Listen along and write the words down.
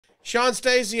Shawn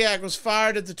Stasiak was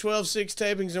fired at the 12-6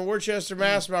 tapings in Worcester,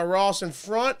 Mass. By Ross in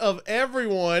front of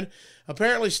everyone.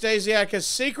 Apparently, Stasiak has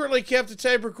secretly kept a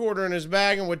tape recorder in his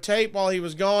bag and would tape while he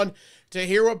was gone to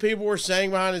hear what people were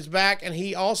saying behind his back. And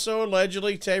he also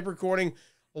allegedly tape recording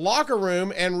locker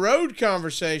room and road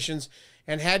conversations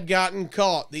and had gotten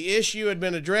caught. The issue had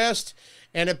been addressed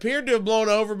and appeared to have blown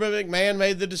over, but McMahon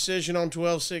made the decision on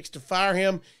 12-6 to fire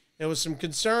him. There was some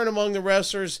concern among the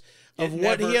wrestlers of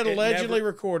what he had allegedly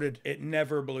recorded. It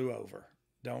never blew over.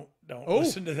 Don't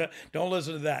listen to that. Don't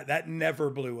listen to that. That never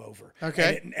blew over.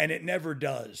 Okay. And it never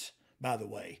does, by the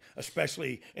way,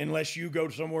 especially unless you go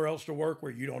somewhere else to work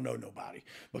where you don't know nobody.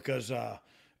 Because, I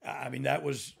mean, that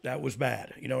was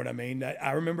bad. You know what I mean?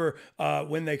 I remember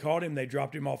when they caught him, they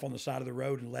dropped him off on the side of the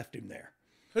road and left him there.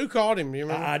 Who called him? You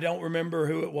remember? I don't remember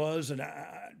who it was. And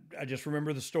I just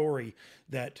remember the story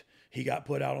that he got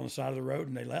put out on the side of the road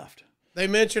and they left. They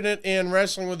mentioned it in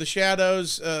Wrestling with the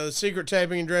Shadows, secret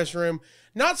taping in dressing room.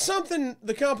 Not something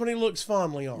the company looks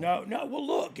fondly on. No. Well,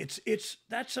 look,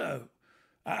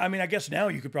 I mean, I guess now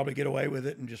you could probably get away with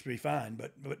it and just be fine.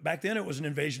 But back then it was an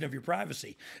invasion of your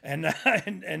privacy. And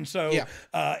so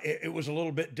it was a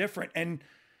little bit different. And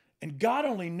God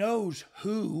only knows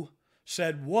who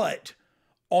said what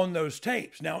on those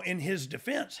tapes. Now, in his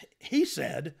defense, he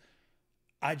said,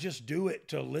 I just do it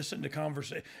to listen to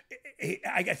conversation.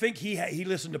 I think he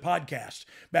listened to podcasts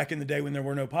back in the day when there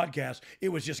were no podcasts. It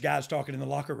was just guys talking in the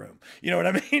locker room. You know what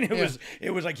I mean?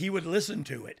 It was like he would listen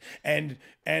to it. And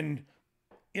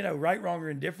you know, right, wrong, or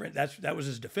indifferent, that was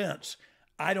his defense.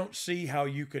 I don't see how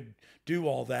you could do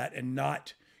all that and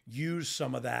not use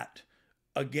some of that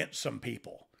against some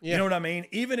people. Yeah. You know what I mean?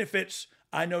 Even if it's,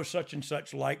 I know such and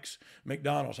such likes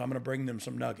McDonald's, I'm going to bring them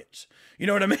some nuggets. You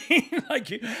know what I mean?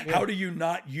 How do you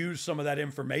not use some of that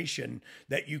information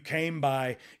that you came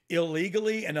by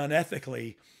illegally and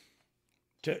unethically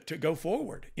to go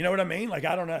forward? You know what I mean? I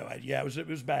don't know. It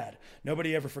was bad.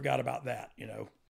 Nobody ever forgot about that, you know?